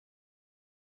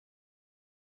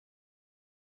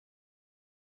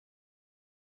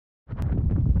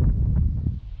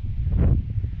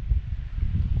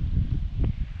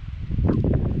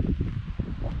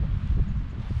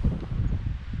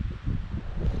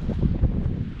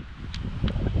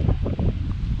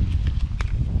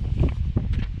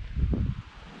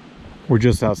We're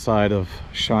just outside of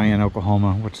Cheyenne,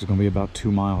 Oklahoma, which is going to be about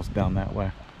 2 miles down that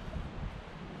way.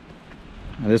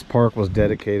 Now, this park was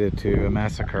dedicated to a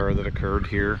massacre that occurred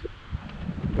here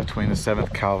between the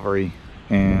 7th Calvary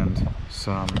and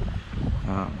some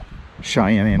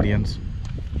Cheyenne Indians.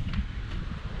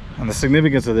 And the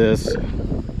significance of this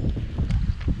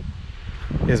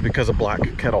is because of Black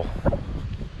Kettle,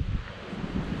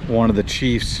 one of the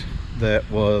chiefs that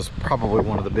was probably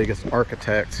one of the biggest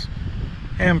architects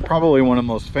and probably one of the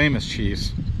most famous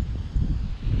chiefs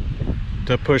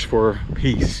to push for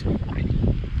peace.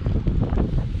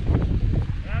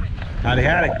 Howdy,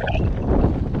 howdy.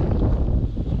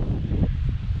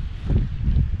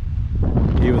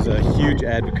 He was a huge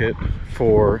advocate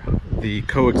for the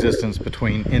coexistence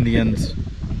between Indians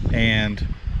and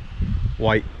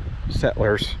white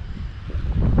settlers.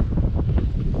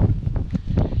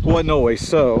 Wasn't always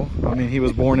so. I mean, he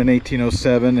was born in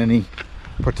 1807 and he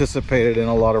participated in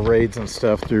a lot of raids and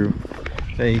stuff through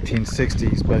the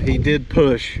 1860s, but he did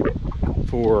push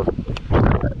for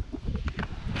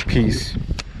peace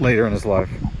later in his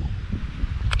life.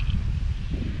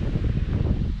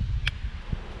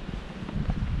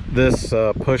 This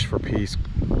push for peace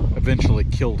eventually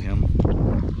killed him.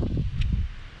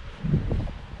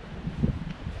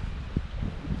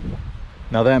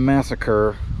 Now, that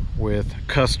massacre with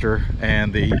Custer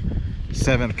and the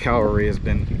 7th Cavalry has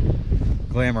been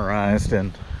glamorized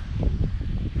in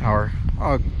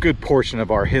a good portion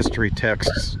of our history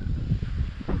texts.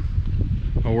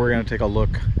 Well, we're going to take a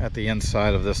look at the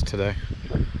inside of this today.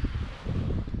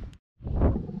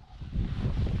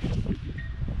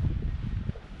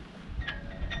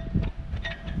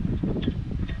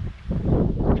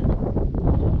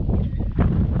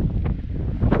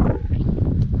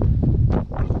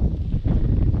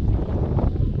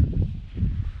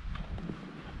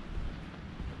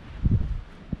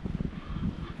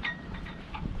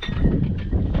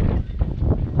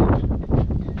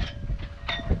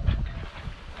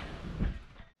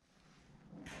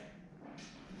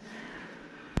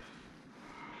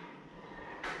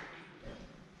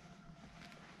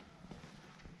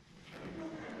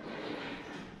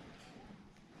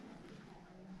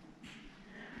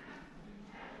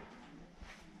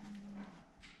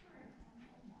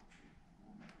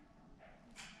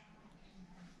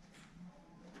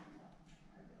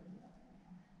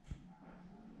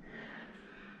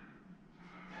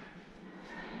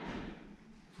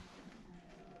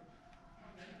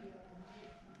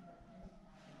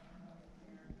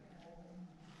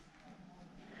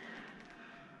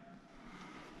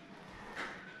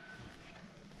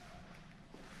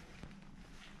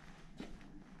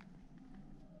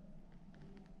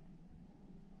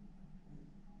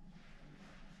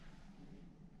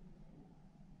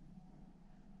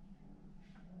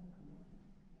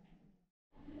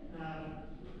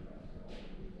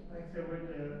 Like I said, with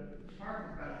the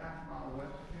park is about a half a mile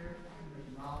west of here, and there's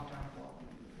a mile and a half walking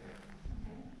through there.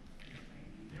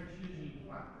 There's usually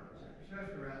flat roads there,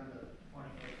 especially around the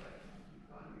 20-foot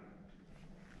place.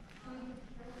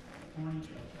 20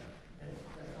 trail side.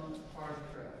 That's on part of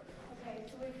the trail. Okay,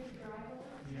 so we can drive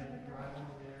over? Yeah, drive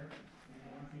over there, and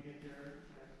then once you get there,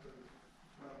 that's the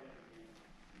road that you need.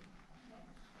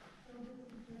 So this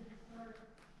is the start.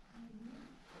 And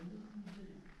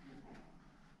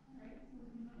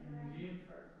the museum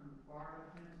starts from the far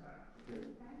left-hand side.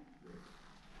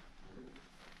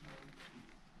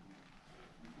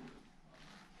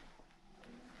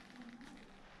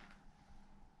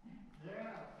 They're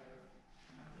out there.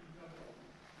 Nothing to go over.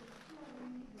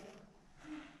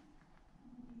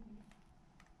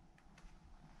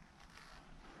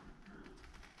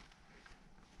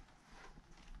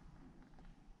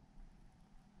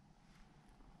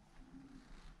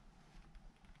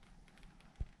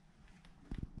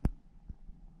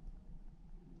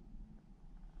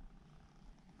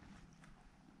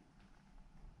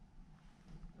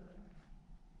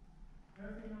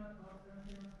 Everything on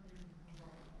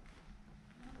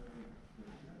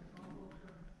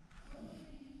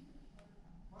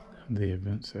The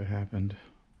events that happened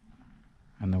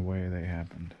and the way they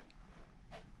happened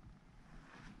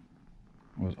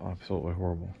was absolutely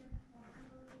horrible.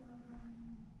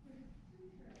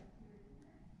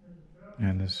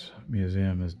 And this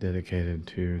museum is dedicated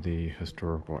to the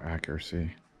historical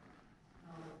accuracy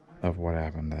of what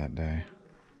happened that day.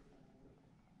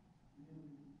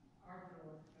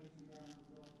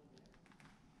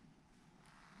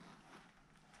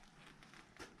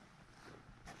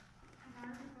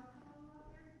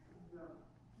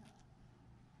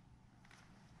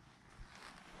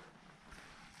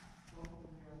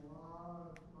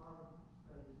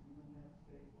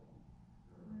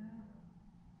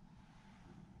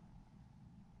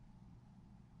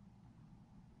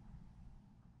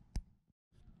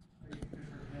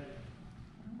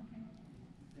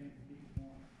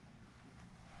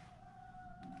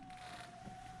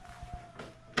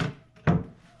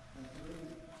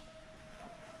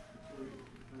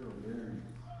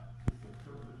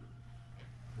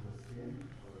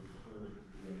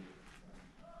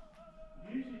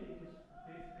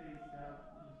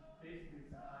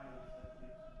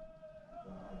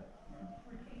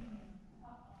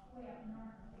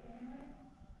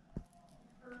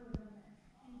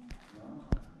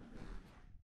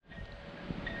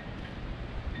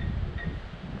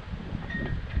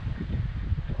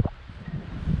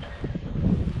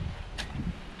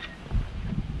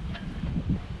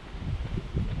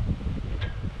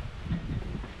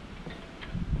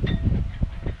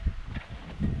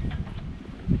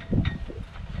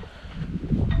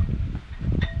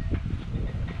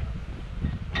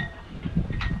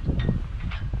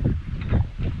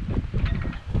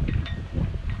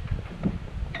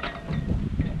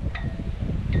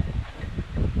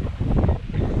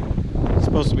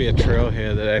 supposed to be a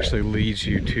trailhead that actually leads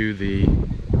you to the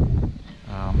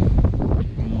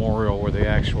memorial where the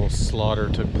actual slaughter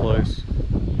took place.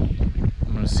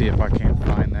 I'm going to see if I can't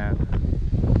find that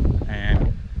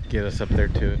and get us up there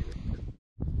to it.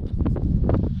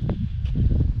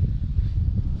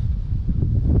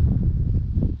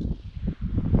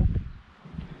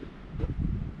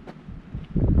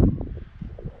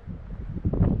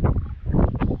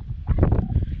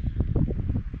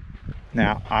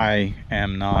 Now, I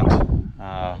am not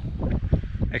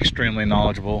extremely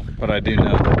knowledgeable, but I do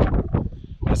know that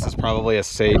this is probably a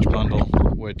sage bundle,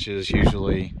 which is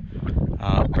usually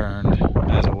burned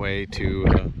as a way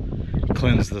to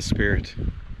cleanse the spirit.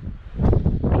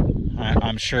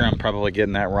 I'm sure I'm probably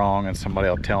getting that wrong and somebody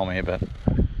will tell me, but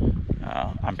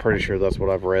I'm pretty sure that's what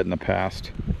I've read in the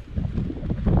past.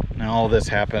 Now, all this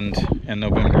happened in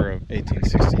November of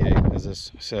 1868, as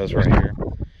this says right here.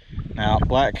 Now,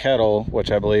 Black Kettle, which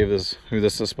I believe is who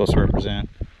this is supposed to represent,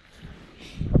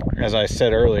 as I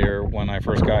said earlier when I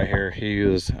first got here, he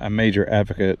was a major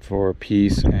advocate for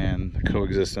peace and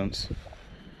coexistence.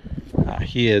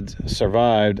 He had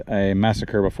survived a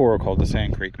massacre before called the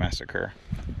Sand Creek Massacre.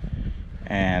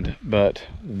 But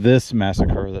this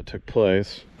massacre that took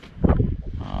place,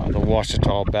 the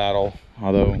Washita battle,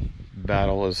 although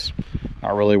battle is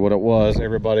not really what it was,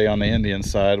 everybody on the Indian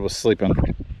side was sleeping.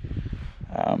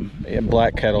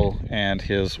 Black Kettle and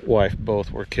his wife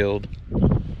both were killed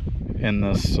in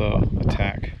this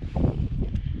attack.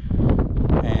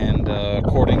 And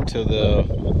according to the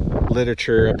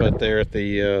literature up there at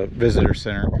the visitor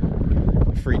center,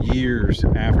 for years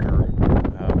after,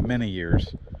 many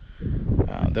years,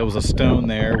 there was a stone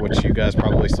there, which you guys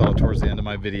probably saw towards the end of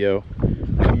my video,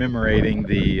 commemorating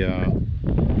the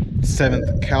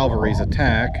 7th Calvary's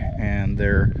attack, and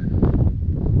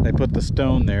they put the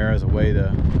stone there as a way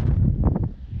to,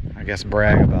 I guess,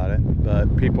 brag about it.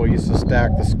 But people used to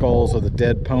stack the skulls of the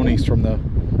dead ponies from the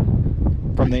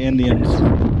Indians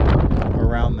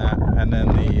around that, and then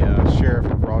the sheriff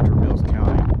of Roger Mills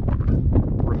County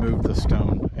removed the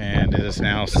stone, and it is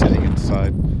now sitting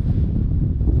inside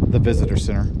the visitor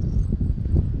center.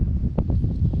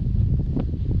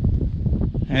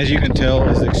 As you can tell,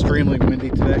 it's extremely windy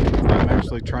today. I'm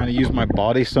actually trying to use my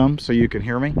body some so you can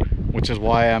hear me, which is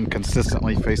why I'm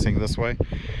consistently facing this way.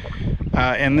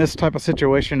 In this type of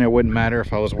situation, it wouldn't matter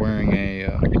if I was wearing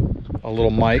a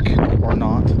little mic or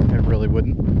not. It really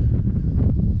wouldn't.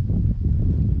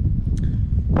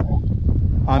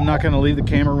 I'm not going to leave the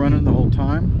camera running the whole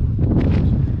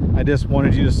time. I just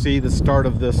wanted you to see the start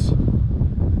of this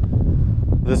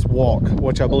walk,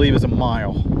 which I believe is a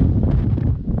mile.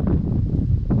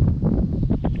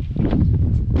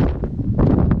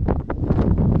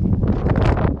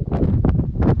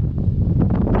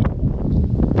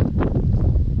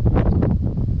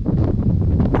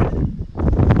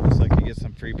 Looks like you get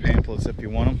some free pamphlets if you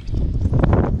want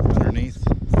them underneath.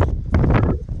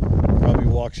 Probably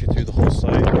walks you through the whole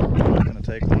site. I'm not going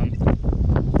to take one.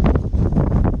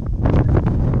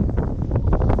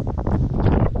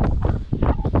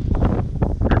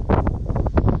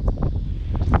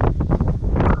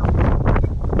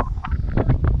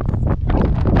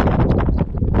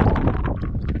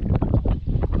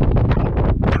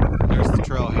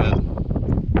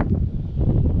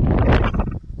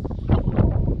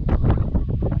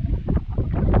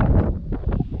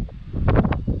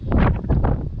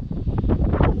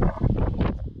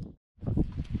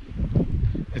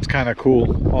 Kind of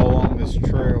cool. All along this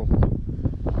trail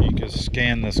you can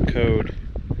scan this code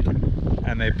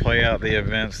and they play out the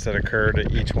events that occurred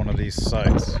at each one of these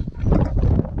sites.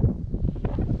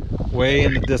 Way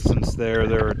in the distance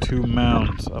there are 2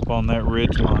 mounds up on that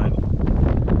ridge line.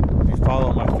 If you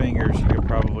follow my fingers, you can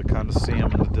probably kind of see them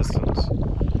in the distance.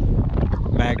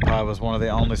 Magpie was one of the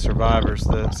only survivors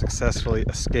that successfully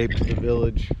escaped the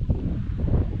village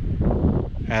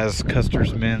as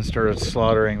Custer's men started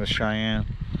slaughtering the Cheyenne.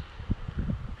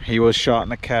 He was shot in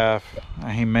the calf.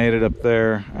 He made it up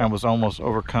there and was almost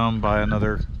overcome by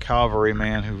another cavalry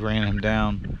man who ran him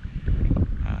down.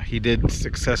 He did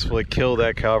successfully kill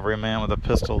that cavalry man with a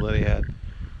pistol that he had,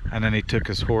 and then he took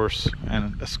his horse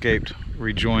and escaped,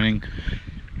 rejoining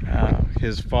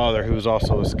his father, who was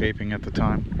also escaping at the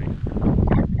time.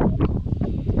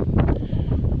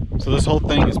 So this whole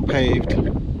thing is paved.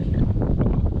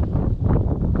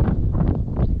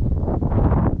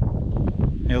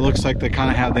 It looks like they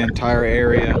kind of have the entire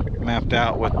area mapped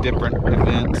out with different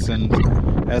events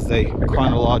and as they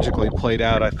chronologically played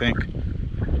out, I think.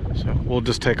 So we'll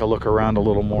just take a look around a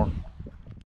little more.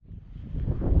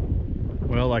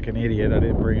 Well, like an idiot, I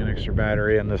didn't bring an extra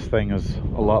battery, and this thing is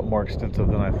a lot more extensive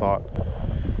than I thought.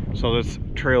 So this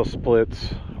trail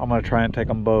splits. I'm gonna try and take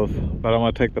them both, but I'm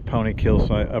gonna take the Pony Kill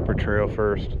Site upper trail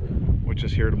first, which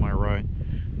is here to my right.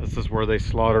 This is where they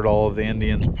slaughtered all of the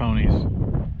Indians' ponies.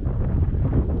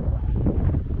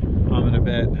 I'm gonna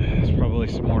bet there's probably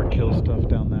some more kill stuff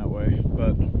down that way,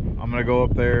 but I'm gonna go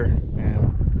up there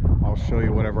and I'll show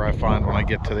you whatever I find when I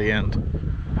get to the end.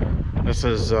 This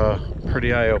is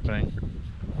pretty eye-opening.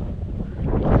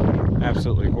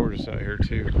 Absolutely gorgeous out here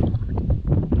too.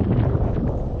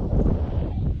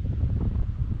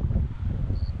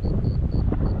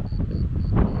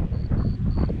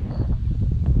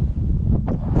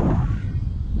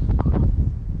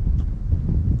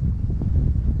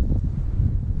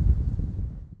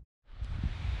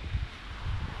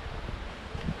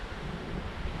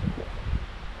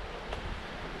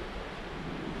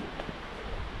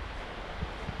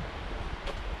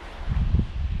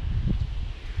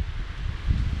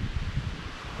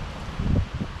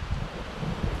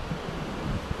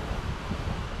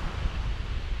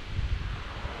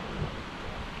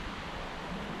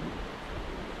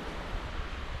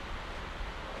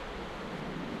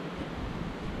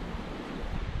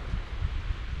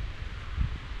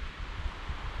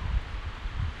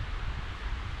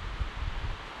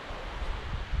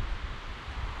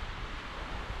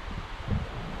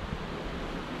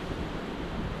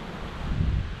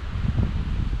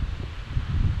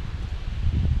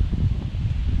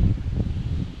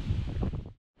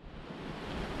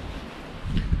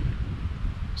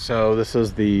 So this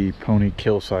is the Pony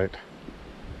Kill Site,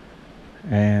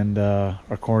 and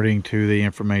according to the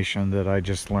information that I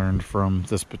just learned from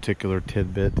this particular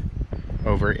tidbit,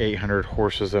 over 800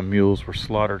 horses and mules were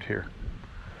slaughtered here.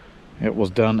 It was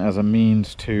done as a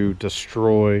means to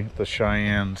destroy the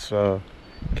Cheyennes'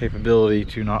 capability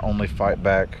to not only fight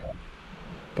back,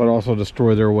 but also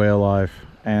destroy their way of life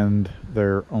and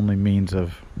their only means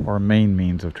of, or main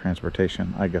means of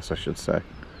transportation, I guess I should say.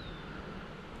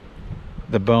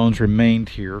 The bones remained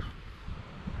here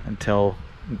until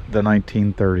the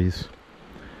 1930s,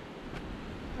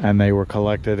 and they were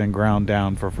collected and ground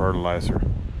down for fertilizer.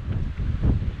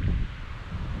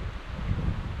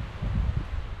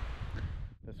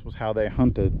 This was how they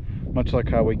hunted, much like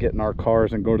how we get in our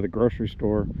cars and go to the grocery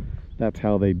store. That's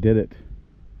how they did it.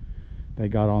 They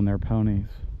got on their ponies,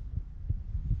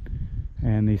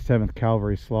 and the 7th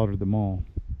Calvary slaughtered them all.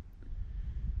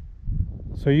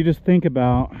 So you just think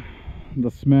about the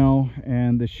smell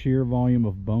and the sheer volume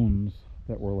of bones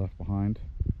that were left behind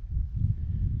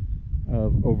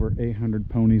of over 800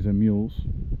 ponies and mules.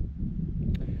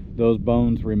 Those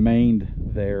bones remained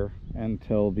there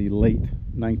until the late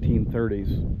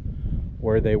 1930s,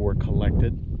 where they were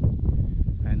collected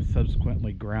and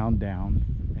subsequently ground down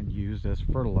and used as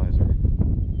fertilizer.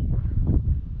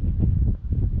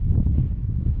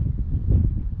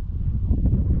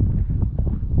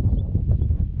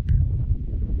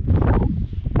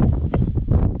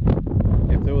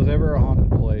 Ever a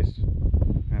haunted place,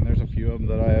 and there's a few of them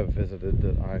that I have visited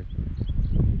that I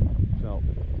felt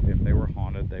if they were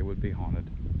haunted, they would be haunted.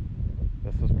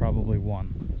 This is probably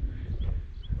one.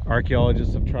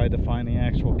 Archaeologists have tried to find the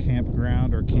actual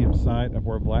campground or campsite of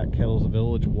where Black Kettle's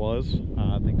village was.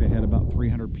 I think they had about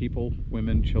 300 people,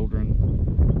 women, children,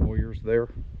 warriors there.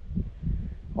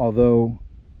 Although,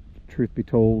 truth be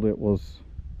told, it was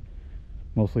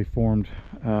mostly formed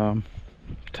to,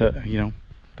 you know,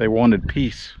 they wanted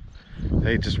peace.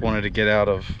 They just wanted to get out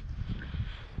of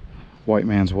white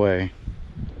man's way.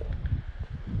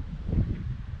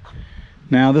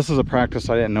 Now, this is a practice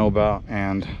I didn't know about,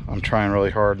 and I'm trying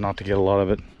really hard not to get a lot of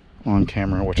it on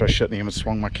camera, which I shouldn't even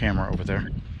swung my camera over there.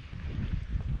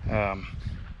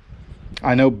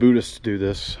 I know Buddhists do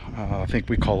this. I think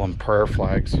we call them prayer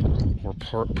flags or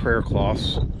prayer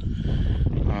cloths.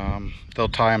 They'll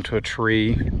tie them to a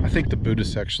tree. I think the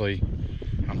Buddhists actually,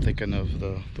 I'm thinking of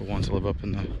the ones that live up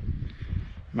in the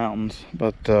mountains,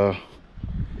 but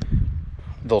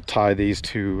they'll tie these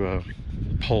to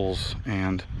poles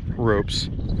and ropes,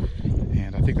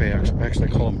 and I think they actually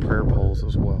call them prayer poles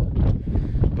as well.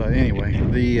 But anyway,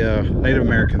 the Native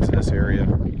Americans in this area,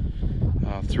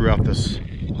 throughout this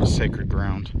sacred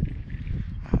ground,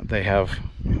 they have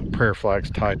prayer flags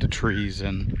tied to trees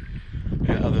and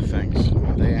other things.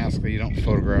 They ask that you don't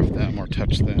photograph them or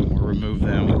touch them or remove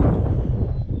them,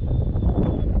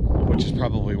 which is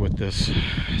probably what this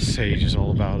sage is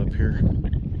all about up here.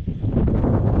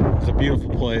 It's a beautiful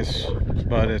place,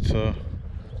 but it's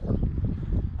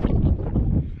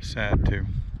sad too.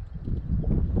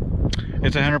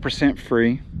 It's 100%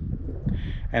 free,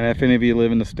 and if any of you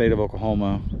live in the state of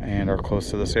Oklahoma and are close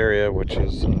to this area, which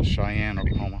is Cheyenne,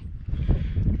 Oklahoma,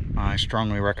 I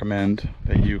strongly recommend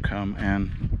that you come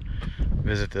and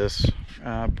visit this.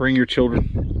 Bring your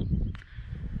children.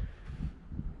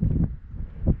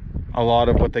 A lot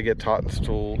of what they get taught in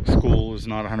school is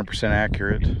not 100%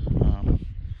 accurate.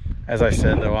 As I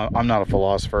said, though, I'm not a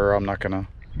philosopher. I'm not going to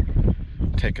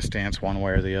take a stance one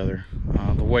way or the other.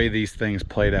 The way these things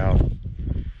played out,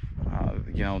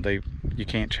 you know, you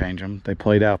can't change them. They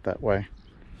played out that way.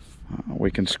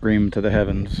 We can scream to the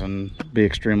heavens and be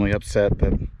extremely upset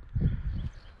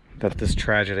that this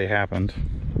tragedy happened,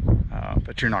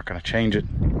 but you're not going to change it.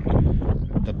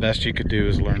 The best you could do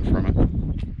is learn from it.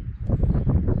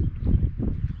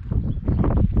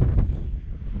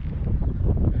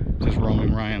 This is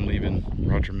Roaming Ryan leaving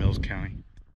Roger Mills County.